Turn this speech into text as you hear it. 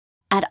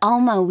At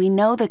Alma, we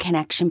know the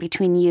connection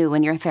between you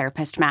and your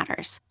therapist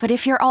matters. But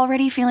if you're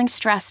already feeling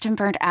stressed and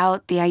burnt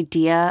out, the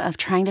idea of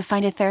trying to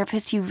find a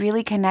therapist you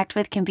really connect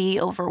with can be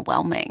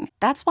overwhelming.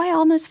 That's why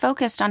Alma's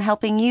focused on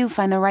helping you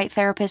find the right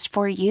therapist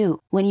for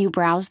you. When you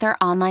browse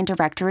their online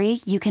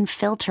directory, you can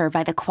filter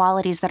by the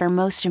qualities that are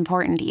most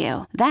important to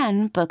you.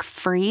 Then book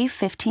free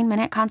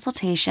 15-minute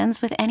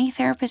consultations with any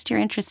therapist you're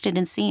interested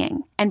in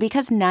seeing. And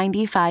because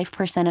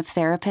 95% of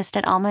therapists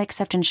at Alma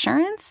accept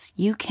insurance,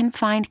 you can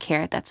find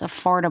care that's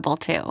affordable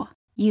too.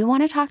 You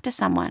want to talk to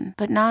someone,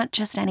 but not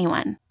just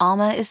anyone.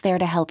 Alma is there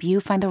to help you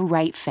find the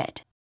right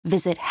fit.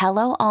 Visit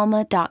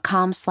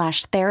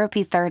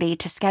helloalma.com/therapy30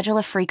 to schedule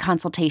a free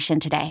consultation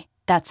today.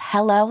 That's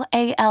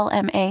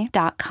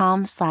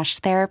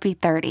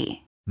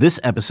helloalma.com/therapy30. This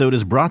episode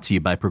is brought to you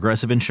by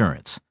Progressive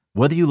Insurance.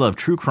 Whether you love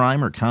true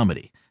crime or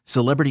comedy,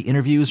 celebrity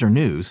interviews or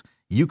news,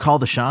 you call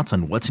the shots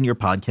on what's in your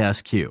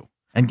podcast queue.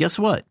 And guess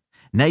what?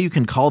 Now you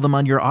can call them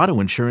on your auto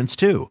insurance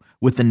too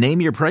with the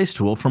Name Your Price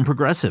tool from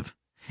Progressive.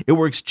 It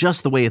works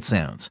just the way it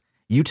sounds.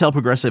 You tell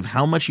Progressive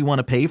how much you want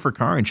to pay for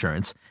car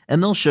insurance,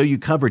 and they'll show you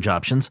coverage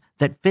options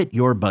that fit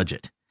your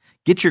budget.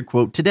 Get your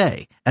quote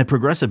today at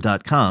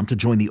Progressive.com to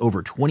join the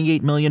over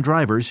 28 million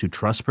drivers who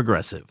trust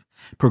Progressive.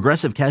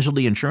 Progressive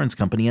Casualty Insurance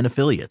Company and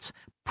Affiliates.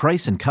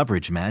 Price and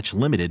coverage match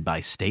limited by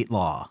state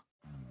law.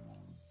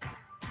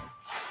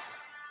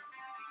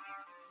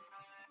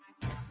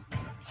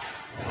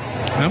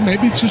 Well,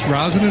 maybe it's just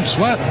rosin and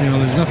sweat.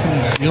 There's nothing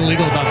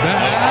illegal about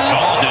that.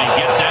 Oh, did he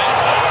get that?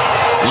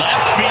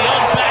 Left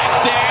field back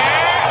there.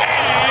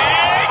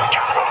 And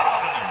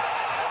gone!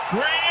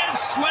 Grand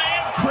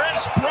slam,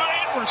 Chris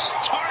Bryant. We're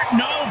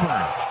starting over.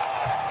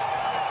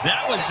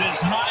 That was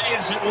as high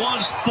as it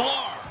was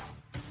far.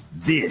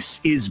 This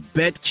is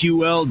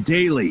BetQL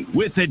Daily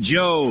with the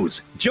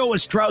Joes, Joe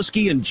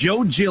Ostrowski and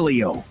Joe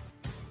Giglio.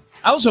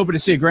 I was hoping to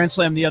see a grand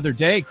slam the other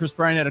day. Chris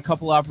Bryant had a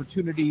couple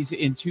opportunities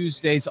in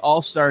Tuesday's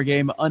All-Star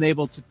game,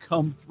 unable to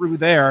come through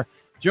there.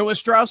 Joe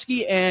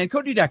Ostrowski and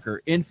Cody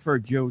Decker in for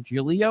Joe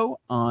Giglio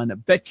on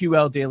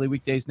BetQL Daily,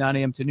 weekdays 9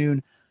 a.m. to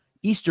noon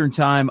Eastern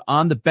time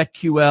on the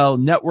BetQL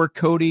network.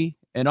 Cody,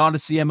 an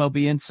Odyssey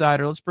MLB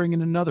insider. Let's bring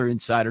in another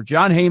insider,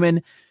 John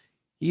Heyman.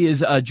 He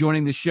is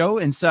joining the show.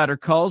 Insider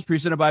Calls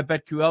presented by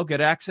BetQL.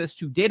 Get access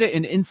to data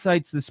and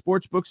insights the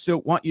sportsbooks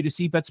don't want you to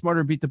see. Bet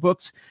smarter and beat the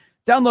books.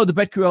 Download the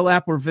BetQL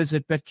app or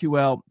visit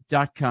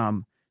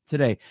BetQL.com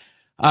today.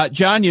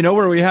 John, you know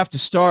where we have to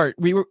start.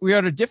 We were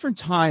at a different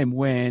time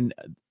when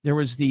there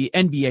was the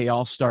NBA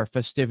All-Star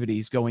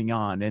festivities going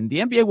on, and the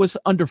NBA was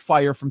under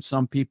fire from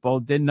some people,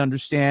 didn't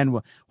understand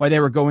why they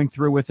were going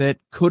through with it.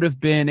 Could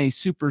have been a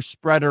super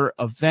spreader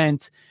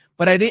event,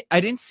 but I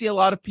didn't see a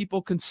lot of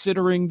people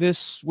considering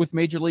this with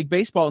Major League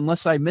Baseball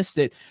unless I missed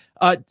it.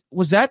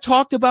 Was that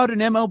talked about in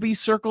MLB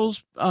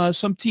circles?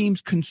 Some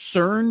teams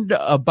concerned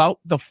about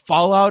the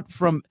fallout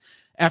from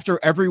after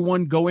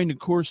everyone going to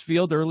Coors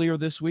Field earlier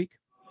this week?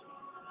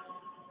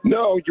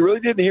 No, you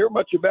really didn't hear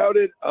much about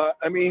it.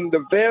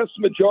 The vast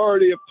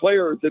majority of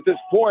players at this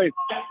point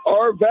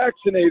are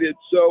vaccinated.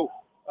 So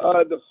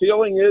the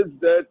feeling is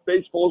that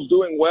baseball is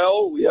doing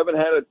well. We haven't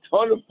had a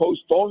ton of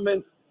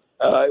postponements.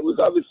 It was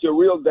obviously a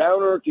real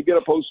downer to get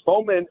a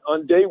postponement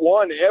on day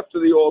one after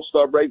the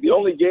All-Star break. The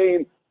only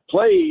game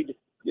played,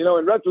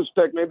 in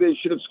retrospect, maybe they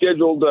should have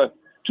scheduled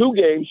 2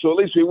 games, so at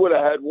least we would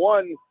have had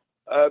one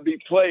be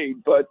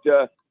played. But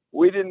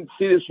we didn't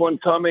see this one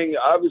coming.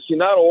 Obviously,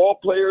 not all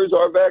players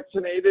are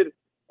vaccinated,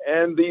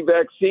 and the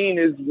vaccine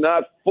is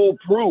not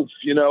foolproof.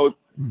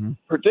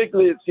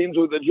 Particularly it seems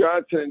with the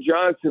Johnson &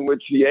 Johnson,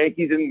 which the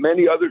Yankees and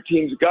many other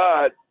teams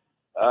got.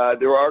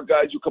 There are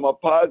guys who come up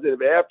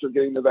positive after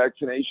getting the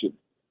vaccination.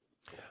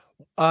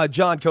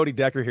 John, Cody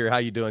Decker here. How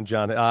you doing,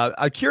 John?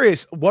 I'm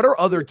curious, what are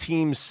other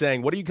teams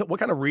saying? What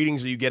kind of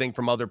readings are you getting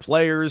from other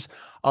players,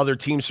 other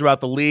teams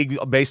throughout the league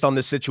based on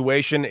this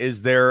situation?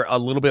 Is there a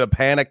little bit of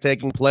panic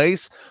taking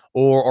place,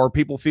 or are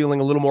people feeling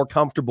a little more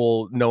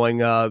comfortable knowing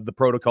the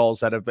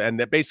protocols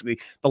that basically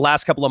the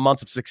last couple of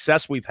months of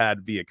success we've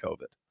had via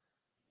COVID?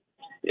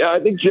 Yeah, I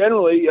think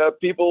generally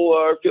people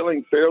are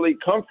feeling fairly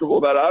comfortable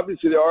about it.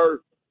 Obviously, there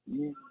are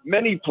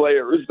many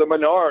players, the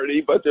minority,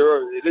 but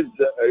it is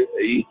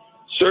a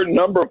certain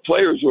number of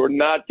players who are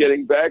not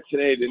getting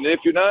vaccinated. And if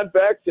you're not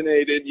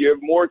vaccinated, you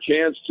have more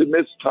chance to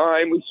miss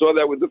time. We saw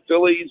that with the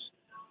Phillies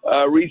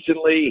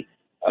recently.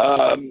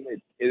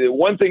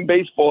 One thing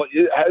baseball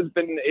has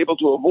been able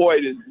to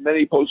avoid is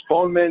many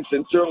postponements,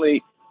 and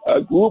certainly a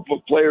group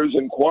of players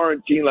in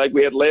quarantine like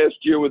we had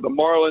last year with the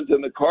Marlins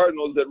and the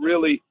Cardinals that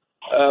really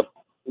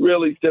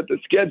set the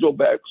schedule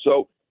back.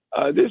 So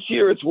this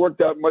year it's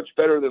worked out much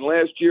better than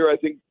last year. I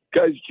think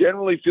guys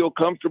generally feel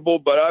comfortable,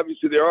 but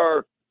obviously there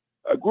are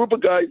a group of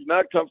guys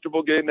not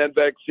comfortable getting that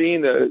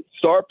vaccine.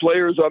 Star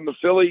players on the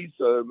Phillies,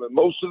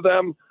 most of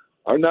them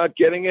are not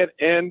getting it.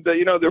 And, there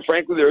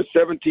are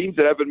 7 teams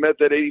that haven't met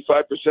that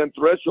 85%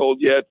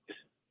 threshold yet,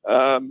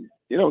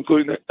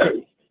 including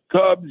the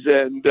Cubs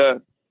and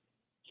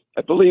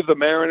I believe the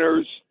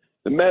Mariners,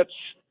 the Mets.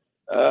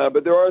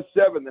 But there are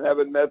 7 that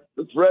haven't met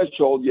the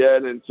threshold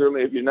yet. And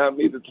certainly if you're not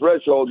meet the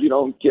threshold, you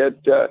don't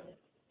get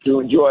to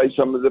enjoy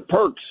some of the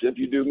perks if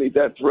you do meet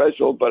that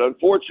threshold. But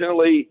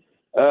unfortunately,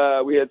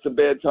 we had some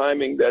bad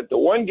timing that the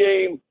one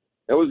game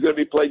that was going to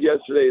be played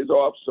yesterday is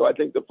off. So I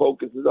think the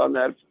focus is on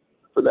that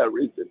for that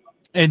reason.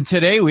 And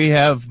today we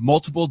have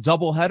multiple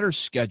doubleheaders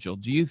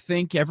scheduled. Do you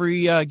think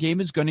every game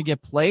is going to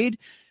get played?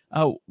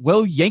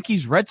 Will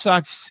Yankees-Red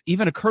Sox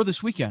even occur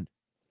this weekend?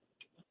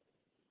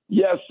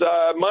 Yes,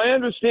 my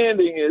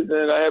understanding is,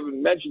 and I haven't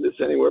mentioned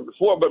this anywhere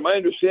before, but my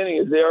understanding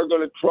is they are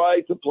going to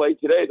try to play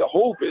today. The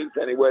hope is,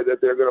 anyway,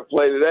 that they're going to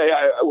play today.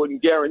 I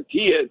wouldn't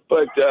guarantee it,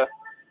 but,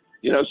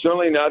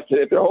 certainly not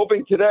today. If they're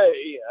hoping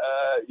today,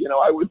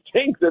 I would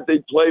think that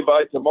they'd play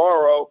by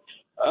tomorrow.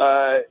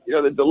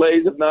 The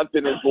delays have not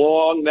been as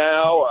long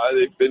now.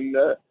 They've been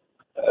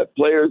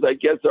players, I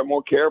guess, are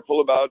more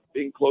careful about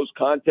being close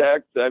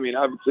contact. I mean,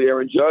 obviously,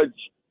 Aaron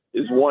Judge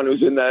is one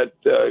who's in that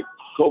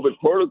COVID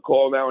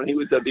protocol now, and he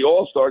was at the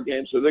All-Star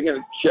game, so they're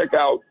going to check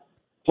out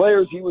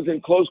players he was in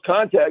close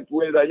contact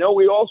with. I know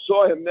we all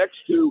saw him next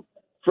to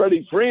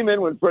Freddie Freeman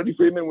when Freddie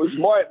Freeman was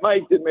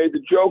mic'd and made the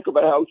joke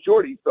about how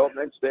short he felt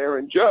next to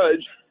Aaron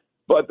Judge,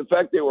 but the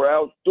fact they were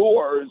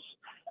outdoors,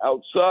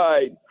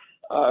 outside,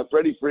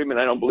 Freddie Freeman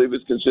I don't believe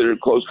is considered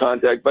close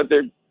contact, but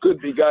there could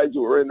be guys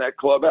who are in that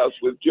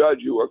clubhouse with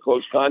Judge who are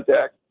close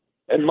contact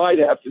and might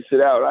have to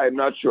sit out. I am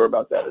not sure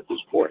about that at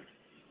this point.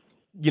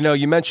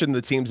 You mentioned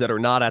the teams that are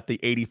not at the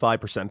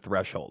 85%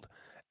 threshold.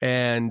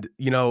 And,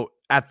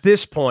 at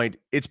this point,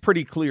 it's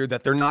pretty clear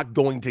that they're not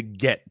going to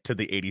get to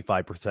the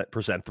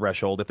 85%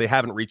 threshold if they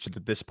haven't reached it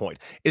at this point.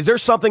 Is there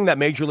something that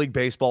Major League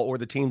Baseball or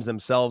the teams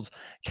themselves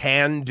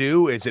can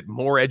do? Is it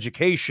more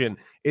education?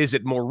 Is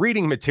it more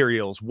reading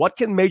materials? What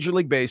can Major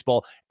League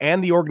Baseball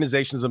and the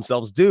organizations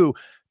themselves do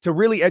to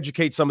really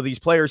educate some of these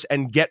players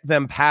and get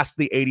them past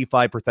the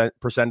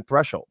 85%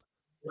 threshold?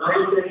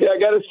 Yeah, I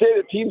got to say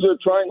the teams are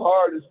trying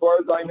hard as far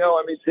as I know.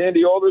 I mean,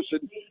 Sandy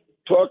Alderson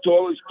talked to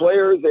all his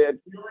players. They had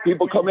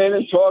people come in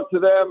and talk to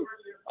them.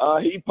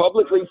 He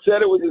publicly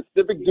said it was a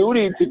civic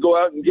duty to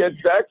go out and get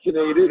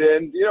vaccinated.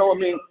 And,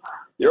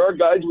 there are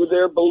guys with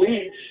their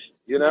beliefs.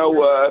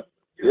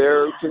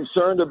 They're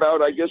concerned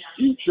about, I guess,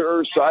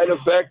 future side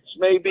effects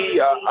maybe.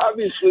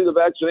 Obviously, the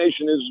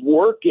vaccination is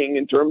working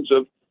in terms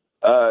of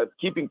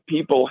keeping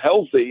people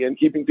healthy and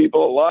keeping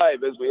people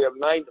alive, as we have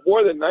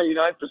more than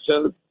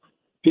 99% of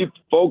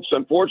folks,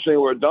 unfortunately,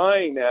 who are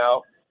dying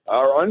now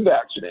are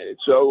unvaccinated.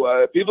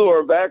 So people who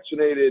are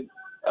vaccinated,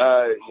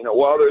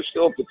 while there's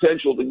still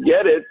potential to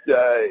get it,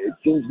 it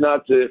seems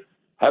not to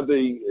have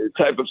the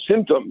type of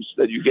symptoms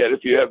that you get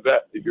if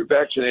you're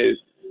vaccinated.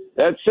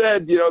 That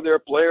said, there are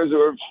players who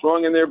are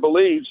strong in their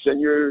beliefs, and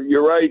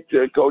you're right,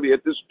 Cody.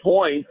 At this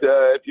point,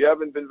 if you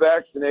haven't been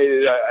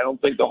vaccinated, I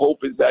don't think the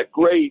hope is that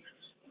great.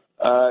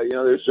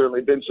 There's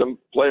certainly been some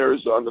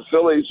players on the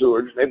Phillies who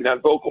are maybe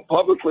not vocal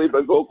publicly,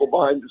 but vocal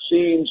behind the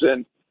scenes,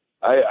 and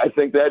I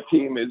think that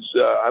team is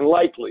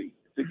unlikely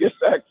to get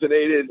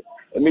vaccinated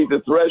and meet the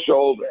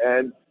threshold,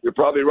 and you're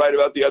probably right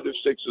about the other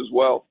six as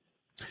well.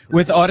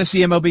 With Odyssey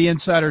MLB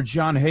insider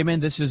Jon Heyman,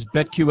 this is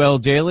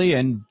BetQL Daily,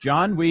 and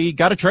John, we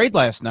got a trade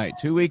last night,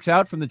 2 weeks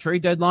out from the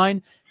trade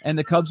deadline, and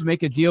the Cubs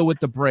make a deal with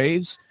the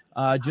Braves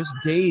just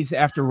days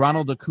after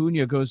Ronald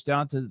Acuna goes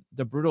down to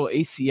the brutal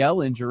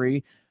ACL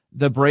injury.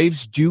 The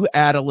Braves do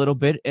add a little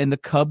bit, and the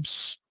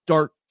Cubs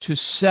start to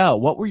sell.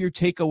 What were your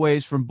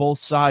takeaways from both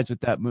sides with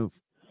that move?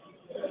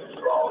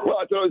 Well,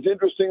 I thought it was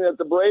interesting that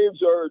the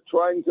Braves are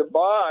trying to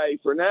buy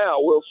for now.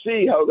 We'll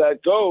see how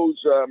that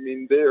goes. I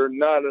mean, they're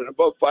not an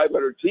above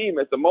 500 team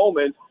at the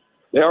moment.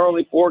 They are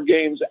only 4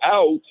 games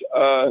out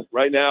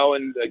right now,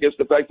 and I guess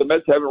the fact the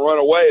Mets haven't run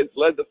away has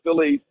led the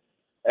Phillies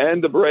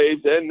and the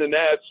Braves and the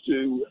Nats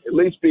to at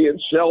least be in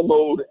sell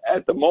mode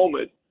at the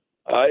moment.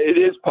 It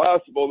is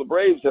possible. The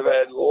Braves have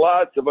had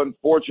lots of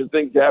unfortunate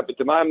things happen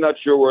to them. I'm not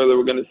sure whether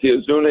we're going to see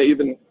Ozuna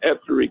even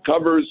after he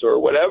recovers or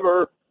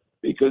whatever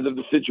because of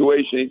the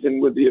situation he's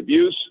in with the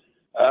abuse.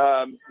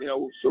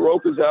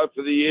 Soroka's out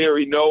for the year.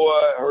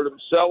 Inoa hurt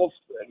himself,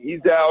 and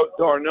he's out.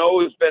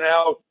 Darno has been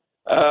out.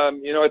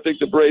 I think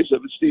the Braves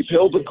have a steep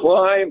hill to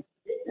climb.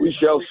 We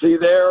shall see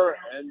there.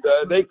 And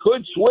they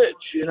could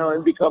switch,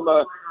 and become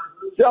a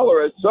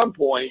seller at some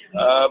point.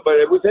 But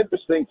it was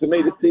interesting to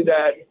me to see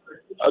that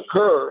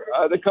occur.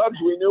 The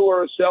Cubs, we knew,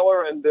 were a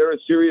seller, and they're a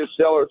serious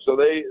seller. So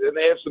they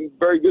have some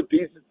very good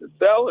pieces to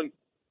sell, and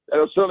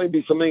that'll certainly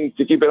be something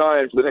to keep an eye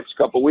on for the next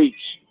couple of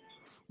weeks.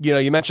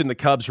 You mentioned the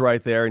Cubs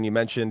right there, and you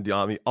mentioned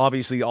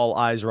obviously all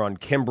eyes are on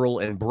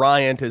Kimbrel and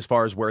Bryant as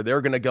far as where they're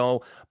going to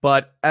go.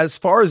 But as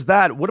far as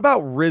that, what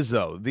about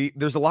Rizzo?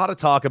 There's a lot of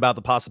talk about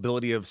the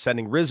possibility of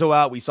sending Rizzo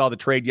out. We saw the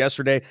trade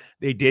yesterday.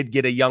 They did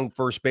get a young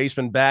first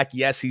baseman back.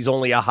 Yes, he's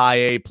only a high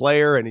A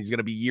player, and he's going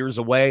to be years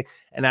away.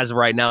 And as of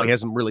right now, he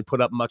hasn't really put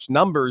up much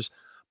numbers.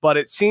 But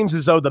it seems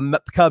as though the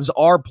Cubs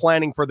are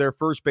planning for their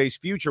first base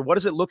future. What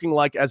is it looking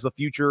like as the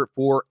future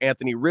for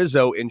Anthony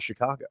Rizzo in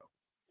Chicago?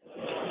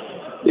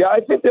 Yeah,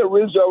 I think that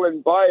Rizzo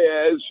and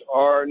Baez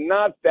are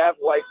not that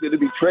likely to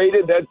be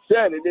traded. That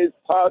said, it is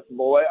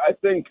possible. I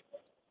think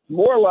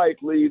more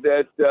likely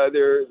that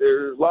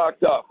they're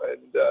locked up.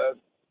 And,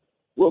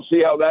 we'll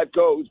see how that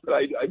goes.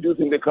 But I do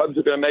think the Cubs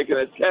are going to make an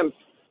attempt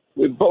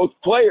with both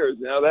players.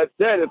 Now, that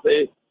said,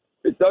 if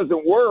it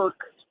doesn't work,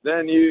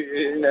 then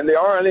and they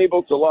are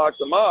unable to lock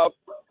them up,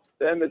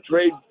 then the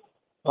trade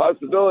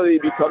possibility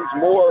becomes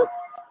more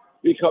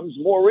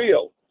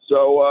real.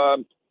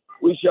 So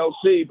we shall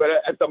see.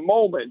 But at the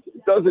moment,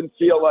 it doesn't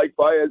feel like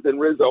Baez and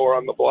Rizzo are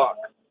on the block.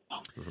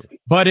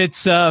 But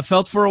it's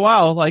felt for a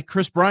while like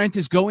Kris Bryant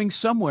is going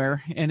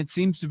somewhere, and it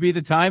seems to be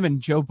the time. And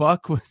Joe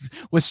Buck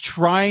was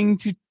trying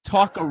to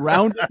talk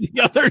around it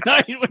the other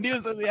night when he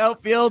was in the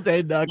outfield.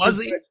 And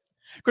was he?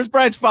 Kris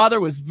Bryant's father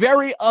was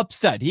very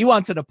upset. He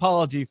wants an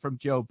apology from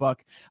Joe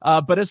Buck.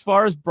 But as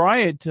far as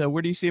Bryant,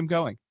 where do you see him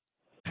going?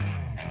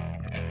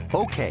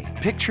 Okay,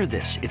 picture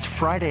this. It's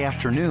Friday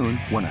afternoon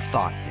when a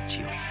thought hits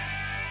you.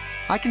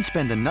 I can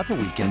spend another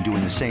weekend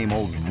doing the same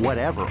old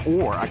whatever,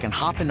 or I can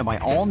hop into my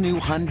all-new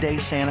Hyundai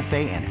Santa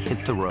Fe and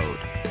hit the road.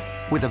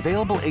 With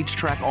available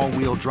H-Track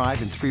all-wheel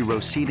drive and 3-row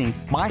seating,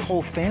 my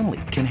whole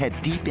family can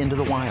head deep into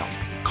the wild.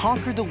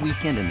 Conquer the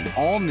weekend in the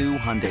all-new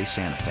Hyundai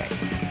Santa Fe.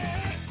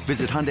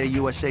 Visit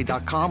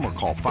HyundaiUSA.com or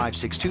call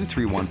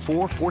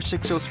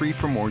 562-314-4603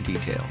 for more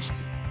details.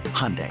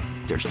 Hyundai,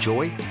 there's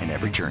joy in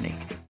every journey.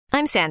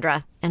 I'm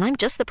Sandra, and I'm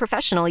just the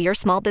professional your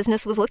small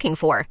business was looking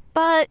for.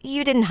 But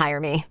you didn't hire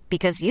me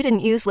because you didn't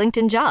use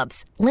LinkedIn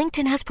Jobs.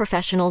 LinkedIn has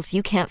professionals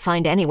you can't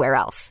find anywhere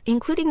else,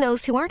 including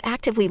those who aren't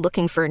actively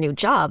looking for a new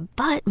job,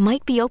 but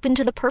might be open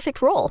to the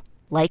perfect role,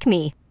 like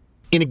me.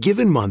 In a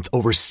given month,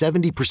 over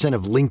 70%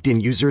 of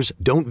LinkedIn users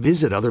don't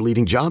visit other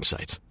leading job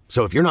sites.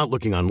 So if you're not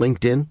looking on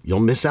LinkedIn, you'll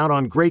miss out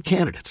on great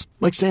candidates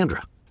like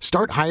Sandra.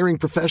 Start hiring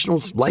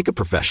professionals like a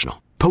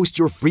professional. Post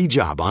your free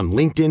job on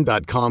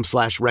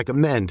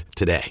linkedin.com/recommend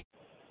today.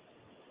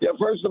 Yeah,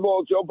 first of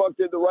all, Joe Buck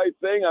did the right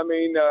thing. I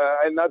mean,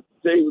 and not to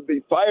say he would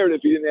be fired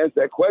if he didn't ask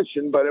that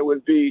question, but it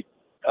would be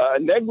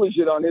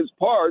negligent on his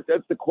part.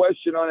 That's the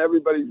question on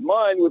everybody's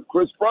mind with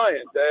Kris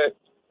Bryant.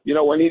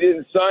 When he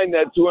didn't sign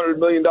that $200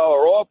 million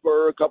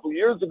offer a couple of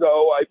years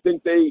ago, I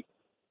think they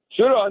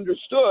should have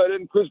understood,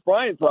 and Kris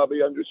Bryant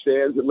probably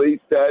understands at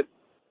least that,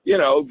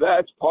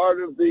 that's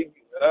part of the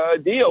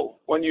deal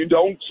when you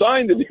don't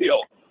sign the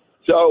deal.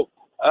 So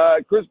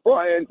Kris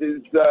Bryant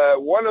is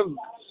one of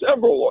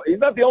several. He's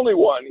not the only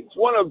one. He's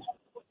one of,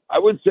 I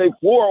would say,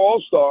 4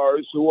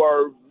 All-Stars who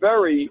are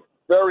very,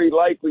 very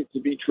likely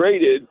to be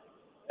traded.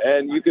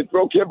 And you could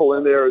throw Kimbrel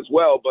in there as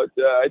well. But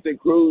I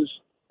think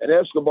Cruz and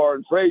Escobar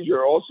and Frazier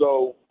are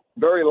also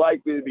very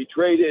likely to be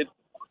traded.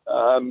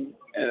 And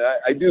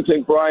I do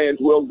think Bryant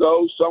will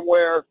go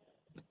somewhere.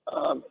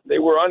 They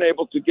were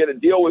unable to get a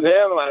deal with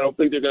him. I don't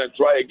think they're going to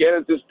try again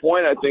at this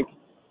point. I think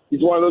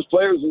he's one of those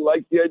players who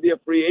likes the idea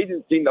of free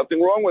agency.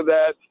 Nothing wrong with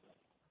that.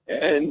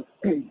 And,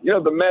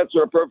 the Mets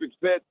are a perfect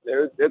fit.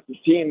 That's a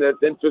team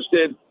that's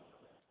interested.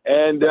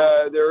 And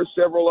there are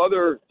several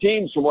other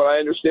teams, from what I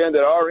understand,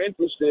 that are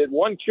interested.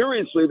 One,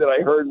 curiously, that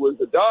I heard was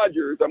the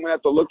Dodgers. I'm going to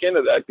have to look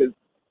into that because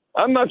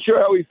I'm not sure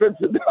how he fits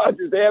the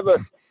Dodgers. They have a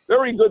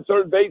very good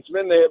third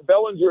baseman. They have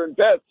Bellinger and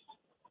Betts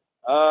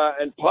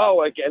and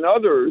Pollock and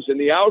others in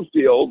the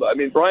outfield. I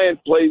mean,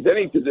 Bryant plays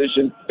any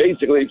position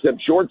basically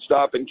except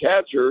shortstop and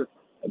catcher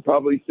and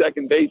probably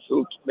second base,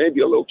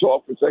 maybe a little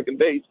tall for second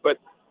base. But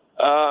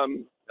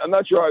I'm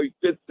not sure how he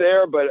fits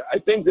there, but I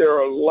think there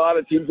are a lot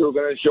of teams who are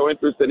going to show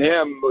interest in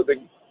him with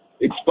an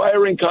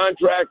expiring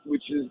contract,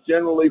 which is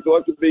generally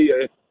thought to be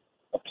a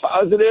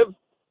positive,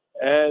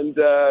 and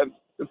the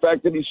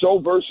fact that he's so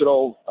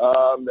versatile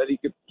that he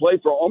could play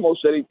for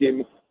almost any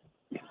team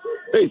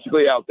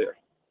basically out there.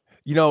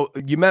 We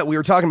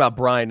were talking about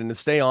Bryant, and to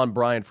stay on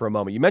Bryant for a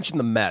moment, you mentioned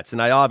the Mets,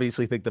 and I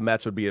obviously think the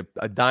Mets would be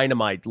a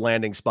dynamite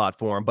landing spot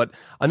for him. But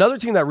another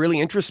team that really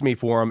interests me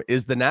for him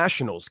is the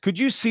Nationals. Could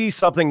you see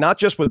something not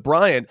just with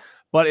Bryant,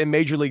 but in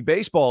Major League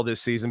Baseball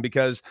this season?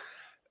 Because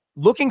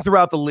looking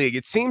throughout the league,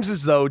 it seems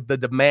as though the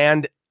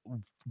demand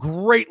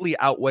greatly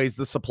outweighs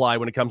the supply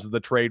when it comes to the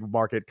trade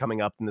market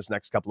coming up in this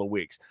next couple of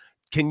weeks.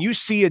 Can you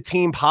see a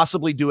team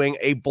possibly doing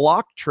a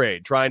block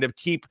trade, trying to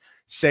keep,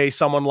 say,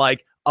 someone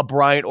like a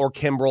Bryant or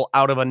Kimbrel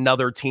out of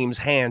another team's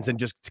hands and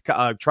just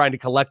trying to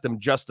collect them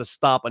just to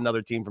stop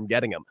another team from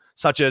getting him,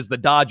 such as the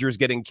Dodgers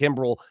getting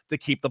Kimbrel to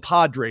keep the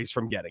Padres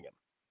from getting him?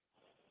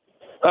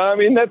 I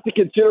mean, that's a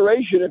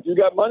consideration if you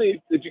got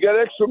money, if you got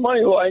extra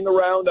money lying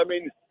around. I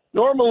mean,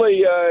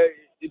 normally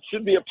it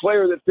should be a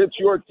player that fits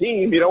your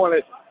team. You don't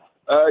want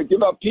to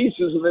give up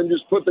pieces and then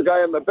just put the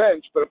guy on the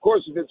bench. But, of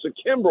course, if it's a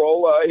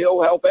Kimbrel,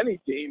 he'll help any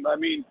team. I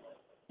mean,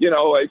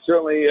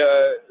 certainly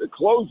a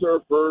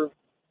closer for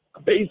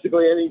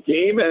basically any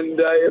team, and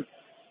if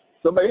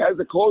somebody has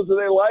a closer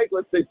they like,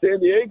 let's say San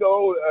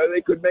Diego,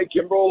 they could make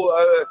Kimbrel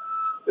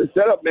the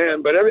setup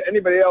man, but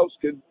anybody else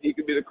he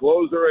could be the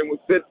closer and would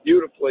fit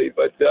beautifully.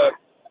 But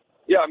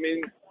I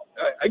mean,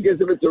 I guess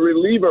if it's a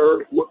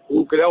reliever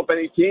who could help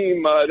any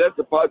team, that's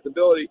a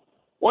possibility.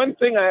 One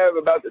thing I have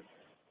about the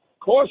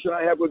caution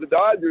I have with the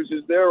Dodgers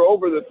is they're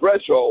over the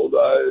threshold.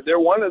 They're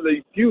one of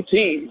the few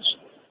teams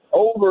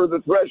over the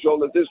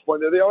threshold at this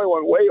point. They're the only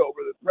one way over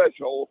the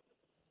threshold.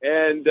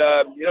 And,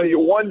 you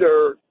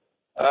wonder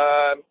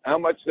how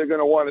much they're going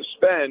to want to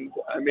spend.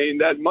 I mean,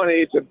 that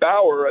money to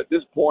Bauer at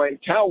this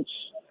point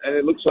counts, and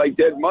it looks like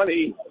dead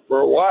money for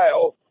a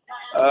while,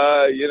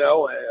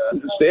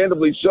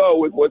 understandably so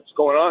with what's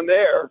going on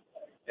there.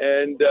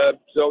 And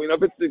so,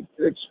 if it's an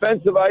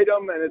expensive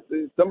item and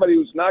it's somebody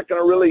who's not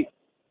going to really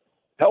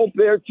help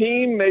their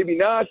team, maybe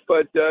not.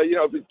 But,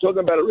 if you're talking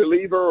about a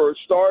reliever or a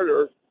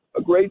starter,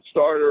 a great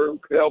starter who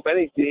could help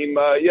any team,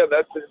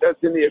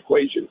 that's in the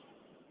equation.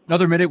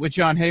 Another minute with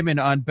Jon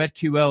Heyman on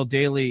BetQL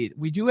Daily.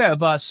 We do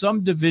have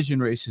some division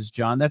races,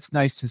 John. That's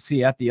nice to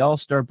see at the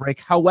All-Star break.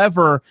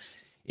 However,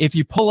 if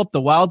you pull up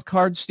the wild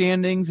card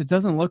standings, it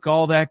doesn't look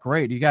all that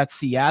great. You got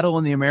Seattle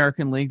in the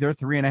American League. They're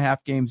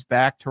 3.5 games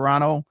back.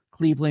 Toronto,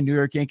 Cleveland, New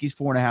York Yankees,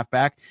 4.5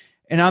 back.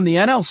 And on the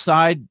NL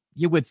side,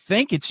 you would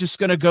think it's just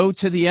going to go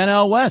to the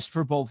NL West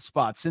for both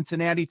spots.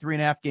 Cincinnati,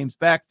 3.5 games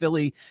back.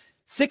 Philly,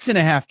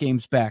 6.5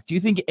 games back. Do you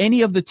think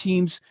any of the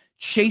teams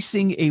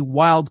chasing a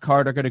wild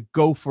card are going to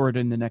go for it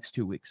in the next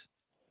 2 weeks?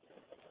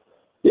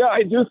 Yeah,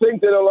 I do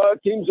think that a lot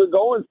of teams are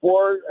going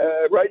for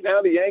it. Right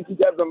now, the Yankees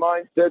have the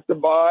mindset to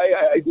buy.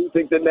 I do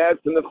think the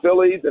Nats and the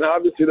Phillies and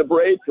obviously the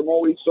Braves, from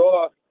what we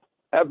saw,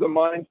 have the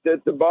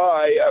mindset to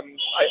buy.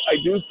 I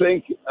do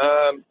think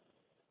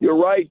you're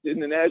right.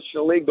 In the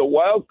National League, the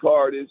wild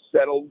card is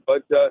settled,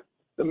 but the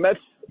Mets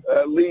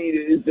lead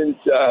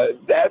isn't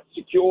that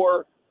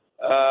secure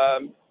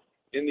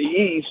in the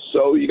East.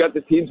 So you got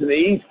the teams in the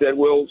East that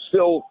will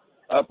still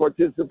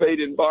participate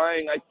in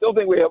buying. I still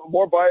think we have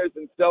more buyers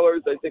than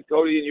sellers. I think,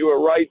 Cody, and you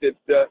are right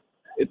that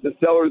it's a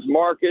seller's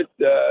market.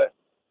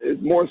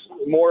 There's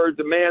more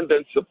demand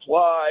than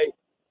supply,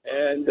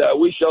 and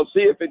we shall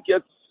see if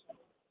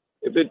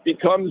it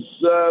becomes,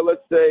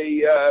 let's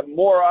say,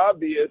 more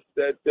obvious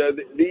that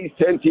these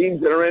 10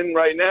 teams that are in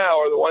right now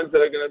are the ones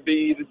that are going to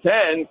be the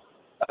 10.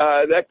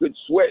 That could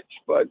switch,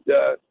 but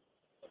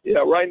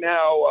right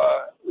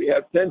now we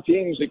have 10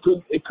 teams. It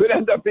could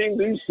end up being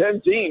these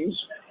 10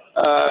 teams.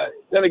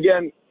 Then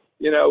again,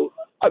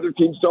 other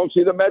teams don't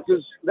see the Mets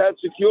as that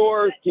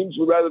secure. Teams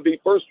would rather be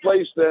first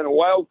place than a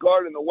wild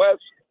card in the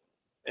West.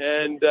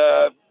 And,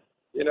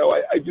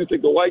 I do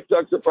think the White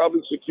Sox are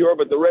probably secure,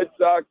 but the Red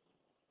Sox,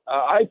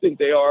 I think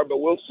they are,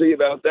 but we'll see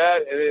about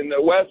that. And in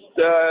the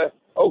West,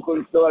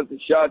 Oakland still has a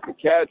shot to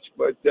catch,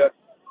 but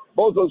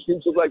both those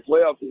teams look like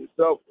playoff teams.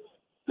 So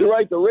you're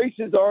right, the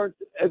races aren't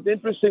as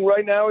interesting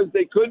right now as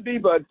they could be,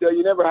 but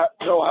you never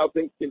know how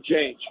things can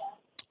change.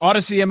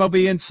 Odyssey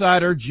MLB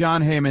insider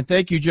Jon Heyman.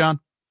 Thank you,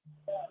 John.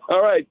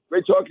 All right.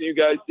 Great talking to you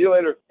guys. See you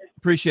later.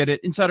 Appreciate it.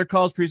 Insider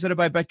Calls presented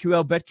by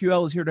BetQL.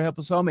 BetQL is here to help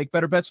us all make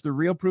better bets through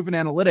real proven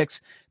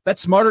analytics. Bet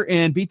smarter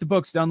and beat the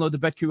books. Download the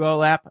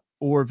BetQL app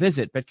or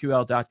visit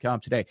BetQL.com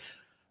today.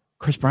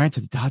 Chris Bryant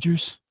to the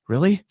Dodgers?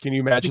 Really? Can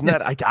you imagine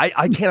that? I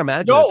can't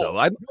imagine it, though.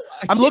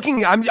 I'm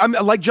looking, I'm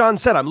like John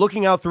said, I'm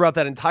looking out throughout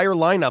that entire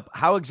lineup.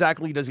 How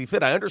exactly does he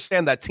fit? I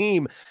understand that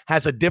team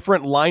has a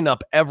different lineup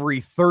every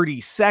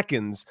 30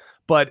 seconds,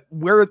 but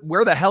where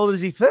the hell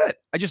does he fit?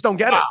 I just don't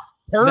get it.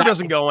 Turner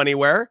doesn't go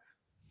anywhere.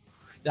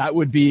 That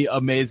would be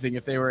amazing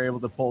if they were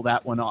able to pull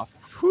that one off.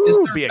 Is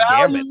there be a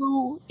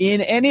value in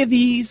any of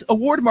these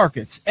award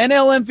markets?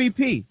 NL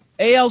MVP,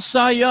 AL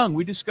Cy Young.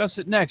 We discuss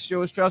it next.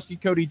 Joe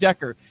Ostrowski, Cody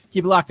Decker.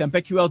 Keep it locked on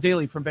BetQL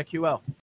Daily from BetQL.